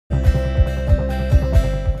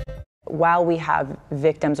while we have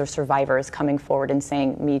victims or survivors coming forward and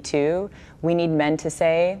saying, "Me too," we need men to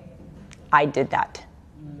say, "I did that."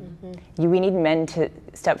 Mm-hmm. We need men to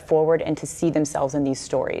step forward and to see themselves in these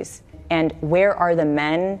stories. And where are the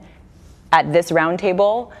men at this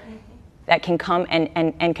roundtable that can come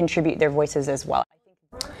and contribute their voices as well?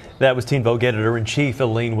 That was Teen Vogue Editor-in-Chief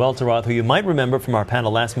Elaine Welteroth, who you might remember from our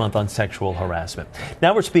panel last month on sexual harassment.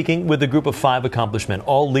 Now we're speaking with a group of 5 accomplished men,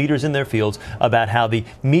 all leaders in their fields, about how the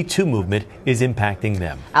Me Too movement is impacting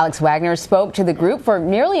them. Alex Wagner spoke to the group for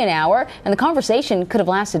nearly an hour, and the conversation could have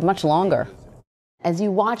lasted much longer. As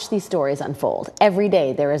you watch these stories unfold, every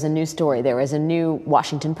day there is a new story. There is a new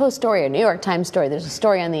Washington Post story, a New York Times story. There's a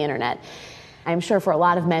story on the internet. I'm sure for a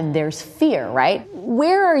lot of men, there's fear, right?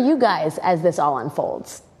 Where are you guys as this all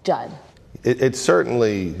unfolds? Judd? It's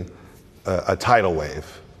certainly a tidal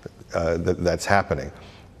wave that's happening.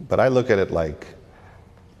 But I look at it like,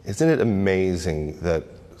 isn't it amazing that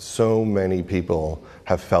so many people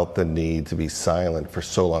have felt the need to be silent for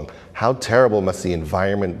so long? How terrible must the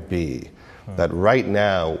environment be that right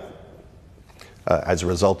now, as a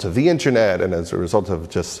result of the internet and as a result of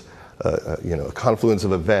just a confluence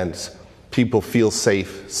of events, people feel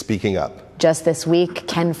safe speaking up? Just this week,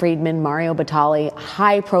 Ken Friedman, Mario Batali,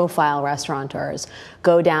 high-profile restaurateurs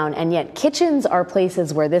go down, and yet kitchens are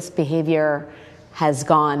places where this behavior has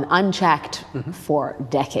gone unchecked for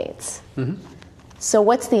decades. So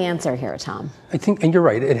what's the answer here, Tom? I think, and you're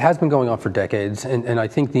right, it has been going on for decades, and I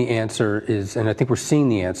think the answer is, and I think we're seeing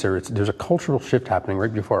the answer, there's a cultural shift happening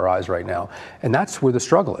right before our eyes right now, and that's where the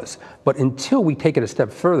struggle is. But until we take it a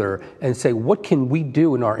step further and say, what can we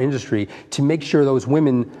do in our industry to make sure those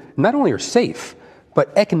women not only are safe,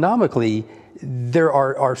 but economically, there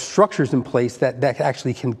are structures in place that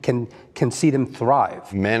actually can see them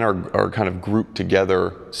thrive. Men are kind of grouped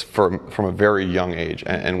together from a very young age,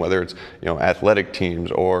 and whether it's athletic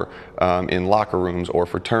teams or in locker rooms or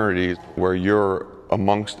fraternities, where you're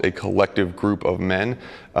amongst a collective group of men,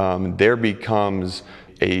 there becomes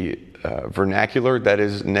a vernacular that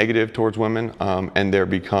is negative towards women, and there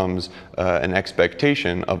becomes an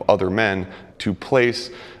expectation of other men to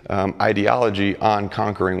place ideology on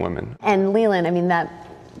conquering women. And Leland, I mean, that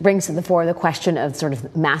brings to the fore the question of sort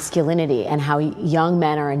of masculinity and how young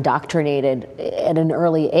men are indoctrinated at an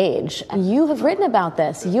early age. You have written about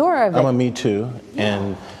this. I'm a Me Too,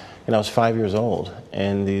 and I was 5 years old,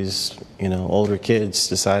 and these older kids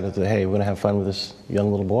decided that, hey, we're gonna have fun with this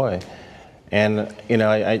young little boy. And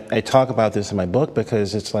I talk about this in my book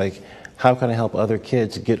because it's like, how can I help other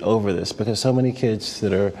kids get over this? Because so many kids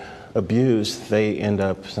that are abused, they end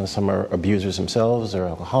up, some are abusers themselves or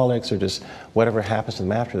alcoholics or just whatever happens to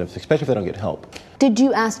them after them, especially if they don't get help. Did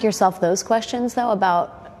you ask yourself those questions though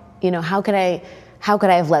about, how could I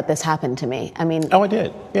have let this happen to me? I mean. Oh, I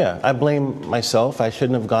did. Yeah, I blame myself. I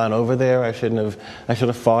shouldn't have gone over there. I should have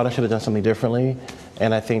fought. I should have done something differently.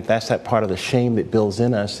 And I think that's that part of the shame that builds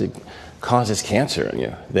in us that causes cancer in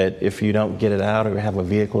you. That if you don't get it out or have a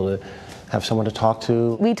vehicle to have someone to talk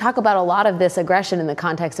to. We talk about a lot of this aggression in the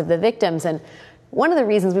context of the victims, and one of the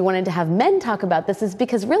reasons we wanted to have men talk about this is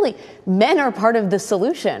because really men are part of the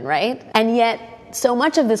solution, right? And yet so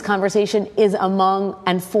much of this conversation is among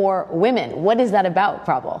and for women. What is that about,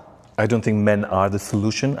 Prabal? I don't think men are the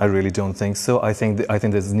solution. I really don't think so. I think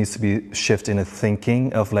there needs to be a shift in a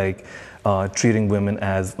thinking of treating women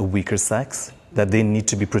as a weaker sex, that they need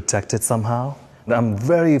to be protected somehow. I'm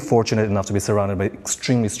very fortunate enough to be surrounded by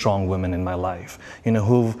extremely strong women in my life,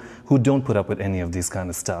 who don't put up with any of these kind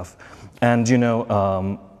of stuff. And,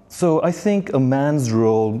 so I think a man's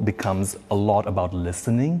role becomes a lot about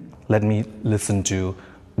listening. Let me listen to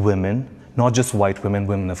women, not just white women,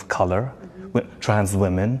 women of color, trans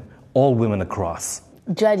women, all women across.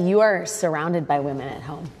 Judd, you are surrounded by women at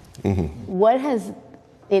home. What has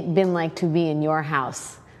it been like to be in your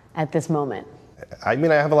house at this moment? I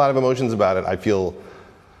mean, I have a lot of emotions about it. I feel,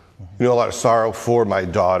 a lot of sorrow for my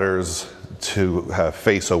daughters to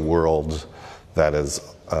face a world that is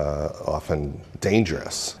often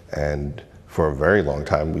dangerous. And for a very long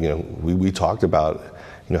time, we talked about,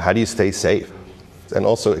 how do you stay safe? And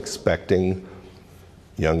also expecting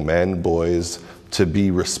young men, boys, to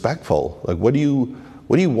be respectful. Like, what do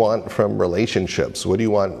you want from relationships? What do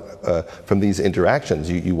you want from these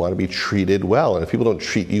interactions? You want to be treated well. And if people don't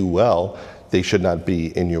treat you well, they should not be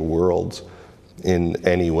in your world in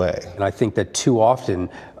any way. And I think that too often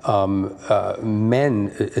men,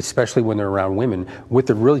 especially when they're around women, what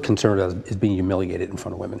they're really concerned about is being humiliated in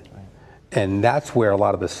front of women. And that's where a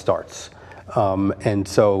lot of this starts. And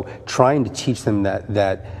so trying to teach them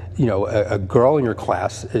that a girl in your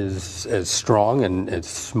class is as strong and as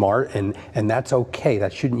smart, and that's okay.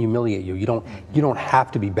 That shouldn't humiliate you. You don't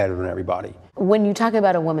have to be better than everybody. When you talk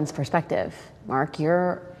about a woman's perspective, Mark,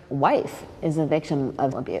 your wife is a victim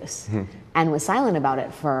of abuse and was silent about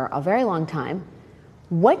it for a very long time.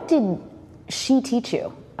 What did she teach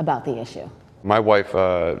you about the issue? My wife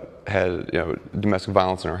had domestic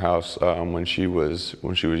violence in her house when she was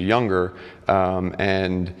younger,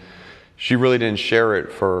 and she really didn't share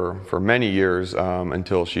it for many years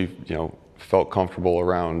until she felt comfortable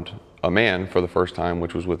around a man for the first time,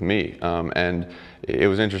 which was with me. And it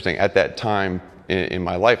was interesting. At that time in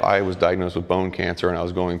my life, I was diagnosed with bone cancer, and I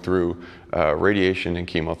was going through radiation and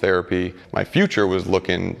chemotherapy. My future was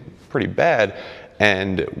looking pretty bad.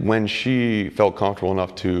 And when she felt comfortable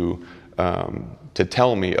enough to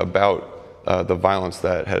tell me about the violence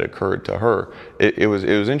that had occurred to her, it was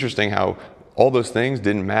interesting how all those things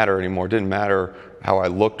didn't matter anymore. It didn't matter how I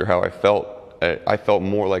looked or how I felt. I felt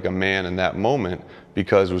more like a man in that moment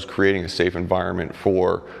because it was creating a safe environment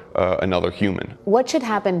for another human. What should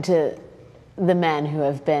happen to the men who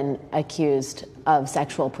have been accused of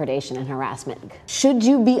sexual predation and harassment? Should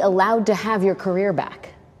you be allowed to have your career back?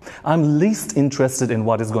 I'm least interested in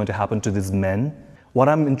what is going to happen to these men. What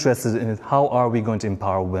I'm interested in is how are we going to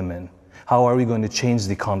empower women? How are we going to change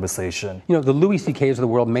the conversation? The Louis C.K.'s of the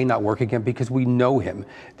world may not work again because we know him.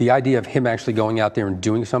 The idea of him actually going out there and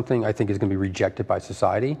doing something, I think, is going to be rejected by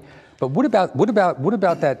society. But what about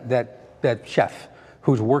that chef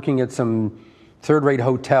who's working at some third-rate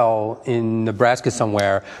hotel in Nebraska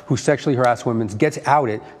somewhere, who sexually harassed women, gets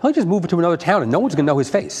outed? He'll just move to another town and no one's going to know his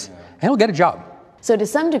face, and he'll get a job. So to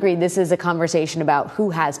some degree, this is a conversation about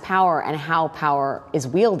who has power and how power is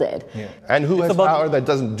wielded. Yeah. And who has power that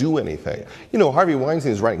doesn't do anything. Harvey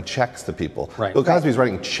Weinstein is writing checks to people. Right. Bill Cosby is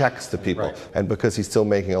writing checks to people. Right. And because he's still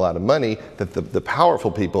making a lot of money, that the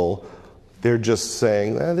powerful people, they're just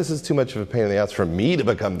saying, this is too much of a pain in the ass for me to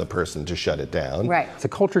become the person to shut it down. Right. It's a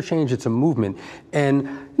culture change, it's a movement.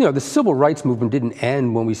 And, the civil rights movement didn't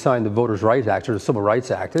end when we signed the Voters' Rights Act or the Civil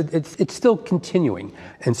Rights Act. It's still continuing.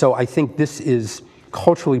 And so I think this is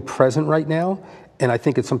culturally present right now, and I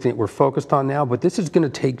think it's something that we're focused on now, but this is going to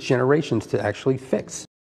take generations to actually fix.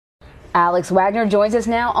 Alex Wagner joins us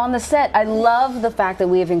now on the set. I love the fact that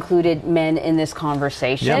we have included men in this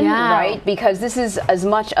conversation, right? Because this is as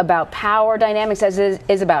much about power dynamics as it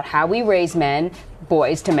is about how we raise men,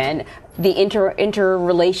 boys to men, the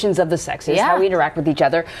interrelations of the sexes, how we interact with each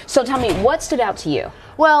other. So tell me, what stood out to you?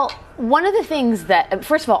 Well, one of the things that,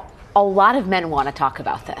 first of all, a lot of men want to talk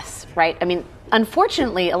about this, right? I mean,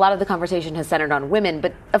 unfortunately, a lot of the conversation has centered on women,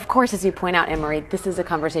 but of course, as you point out, Anne-Marie, this is a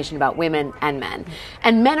conversation about women and men.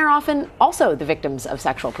 And men are often also the victims of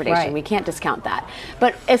sexual predation. Right. We can't discount that.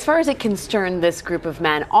 But as far as it concerns this group of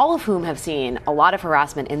men, all of whom have seen a lot of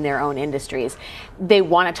harassment in their own industries, they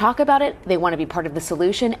want to talk about it, they want to be part of the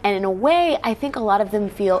solution, and in a way, I think a lot of them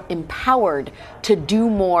feel empowered to do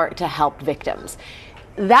more to help victims.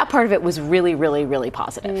 That part of it was really, really, really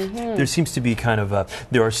positive. There seems to be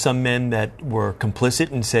there are some men that were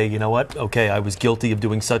complicit and say, you know what, okay, I was guilty of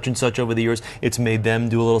doing such and such over the years. It's made them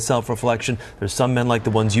do a little self-reflection. There's some men like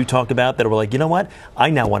the ones you talked about that were like, you know what, I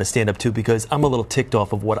now want to stand up too because I'm a little ticked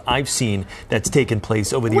off of what I've seen that's taken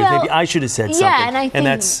place over the years. Maybe I should have said something. Yeah, and I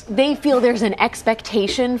think they feel there's an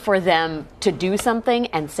expectation for them to do something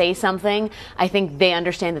and say something. I think they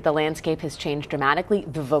understand that the landscape has changed dramatically.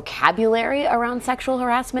 The vocabulary around sexual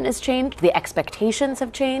harassment has changed. The expectations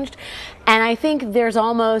have changed. And I think there's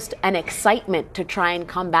almost an excitement to try and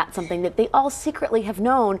combat something that they all secretly have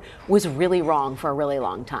known was really wrong for a really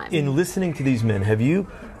long time. In listening to these men, have you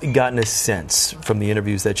gotten a sense from the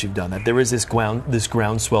interviews that you've done that there is this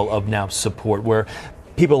groundswell of now support where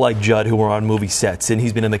people like Judd, who were on movie sets, and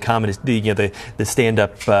he's been in the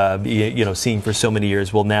stand-up scene for so many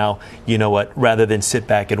years, will now, you know what, rather than sit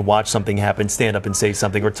back and watch something happen, stand up and say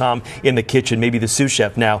something. Or Tom in the kitchen, maybe the sous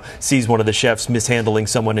chef now sees one of the chefs mishandling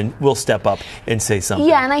someone and will step up and say something.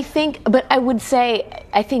 Yeah, and I think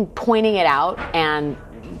pointing it out and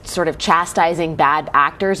sort of chastising bad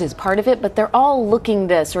actors is part of it, but they're all looking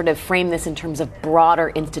to sort of frame this in terms of broader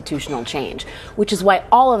institutional change, which is why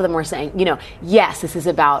all of them were saying, yes, this is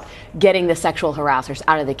about getting the sexual harassers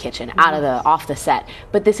out of the kitchen, off the set,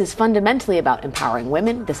 but this is fundamentally about empowering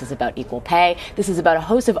women. This is about equal pay. This is about a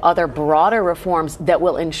host of other broader reforms that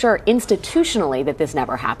will ensure institutionally that this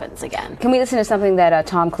never happens again. Can we listen to something that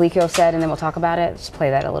Tom Colicchio said, and then we'll talk about it? Just play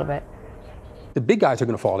that a little bit. The big guys are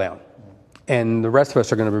going to fall down. And the rest of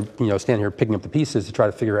us are going to, stand here picking up the pieces to try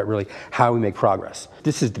to figure out really how we make progress.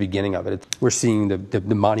 This is the beginning of it. We're seeing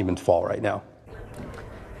the monuments fall right now.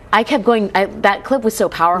 I kept going. That clip was so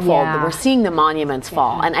powerful. Yeah. We're seeing the monuments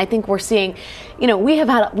fall, and I think we're seeing, we have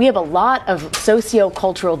a lot of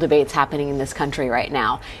socio-cultural debates happening in this country right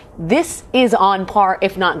now. This is on par,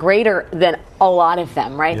 if not greater, than a lot of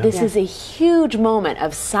them, right? Yeah. This is a huge moment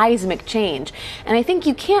of seismic change. And I think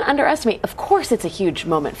you can't underestimate, of course it's a huge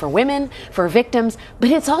moment for women, for victims, but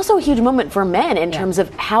it's also a huge moment for men in terms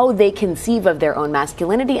of how they conceive of their own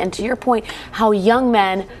masculinity. And to your point,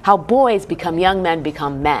 how boys become young men,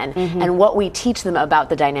 become men, and what we teach them about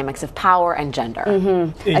the dynamics of power and gender.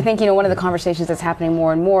 I think, one of the conversations that's happening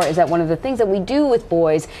more and more is that one of the things that we do with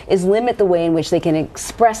boys is limit the way in which they can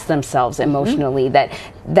express themselves emotionally.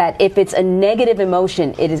 That if it's a negative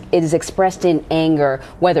emotion, it is expressed in anger,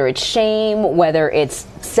 whether it's shame, whether it's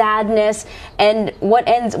sadness, and what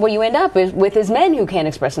you end up with is men who can't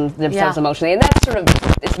express themselves emotionally, and that's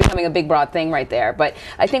it's becoming a big broad thing right there. But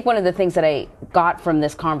I think one of the things that I got from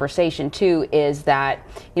this conversation too is that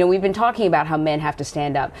we've been talking about how men have to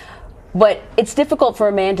stand up. But it's difficult for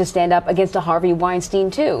a man to stand up against a Harvey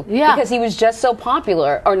Weinstein, too. Yeah. Because he was just so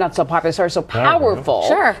popular, or not so popular, sorry, so powerful,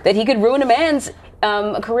 that he could ruin a man's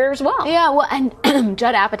career as well. Yeah, well, and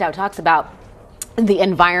Judd Apatow talks about the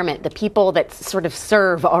environment, the people that sort of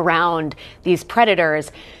serve around these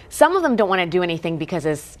predators. Some of them don't want to do anything because,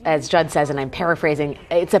 as Judd says, and I'm paraphrasing,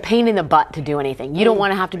 it's a pain in the butt to do anything. You don't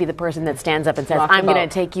want to have to be the person that stands up and says, I'm going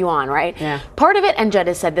to take you on, right? Yeah. Part of it, and Judd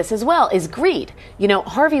has said this as well, is greed.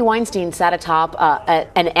 Harvey Weinstein sat atop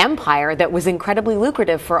an empire that was incredibly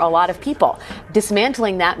lucrative for a lot of people.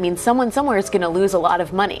 Dismantling that means someone somewhere is going to lose a lot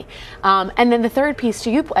of money. And then the third piece,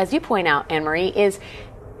 to you, as you point out, Anne-Marie, is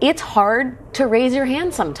it's hard to raise your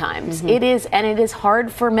hand sometimes. It is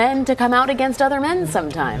hard for men to come out against other men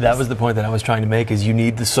sometimes. That was the point that I was trying to make, is you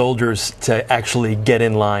need the soldiers to actually get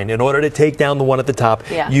in line. In order to take down the one at the top,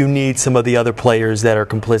 you need some of the other players that are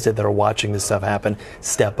complicit, that are watching this stuff happen,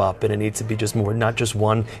 step up. And it needs to be just more, not just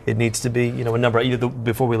one. It needs to be, a number.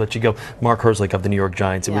 Before we let you go, Mark Herzlich of the New York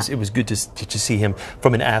Giants, it was good to see him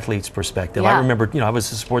from an athlete's perspective. I remember, I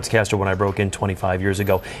was a sportscaster when I broke in 25 years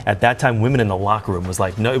ago. At that time, women in the locker room was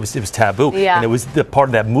like, no, it was taboo. And it was the part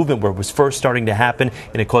of that movement where it was first starting to happen,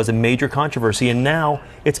 and it caused a major controversy. And now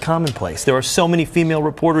it's commonplace. There are so many female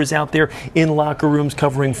reporters out there in locker rooms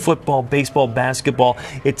covering football, baseball, basketball.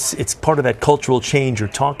 It's part of that cultural change you're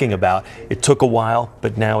talking about. It took a while,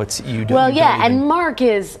 but now it's you. And Mark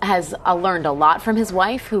has learned a lot from his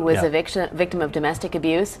wife, who was a victim of domestic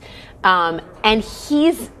abuse. And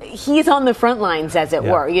he's on the front lines, as it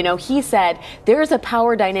were. He said there's a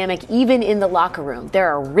power dynamic even in the locker room. There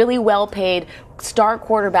are really well-paid star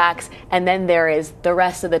quarterbacks, and then there is the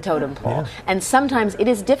rest of the totem pole. And sometimes it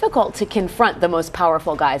is difficult to confront the most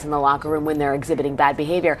powerful guys in the locker room when they're exhibiting bad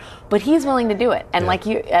behavior. But he's willing to do it. And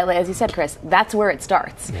as you said, Chris, that's where it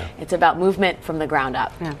starts. It's about movement from the ground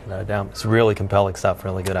up. No doubt. It's really compelling stuff.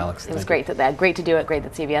 Really good, Alex. It was great to do it. Great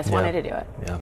that CBS wanted to do it.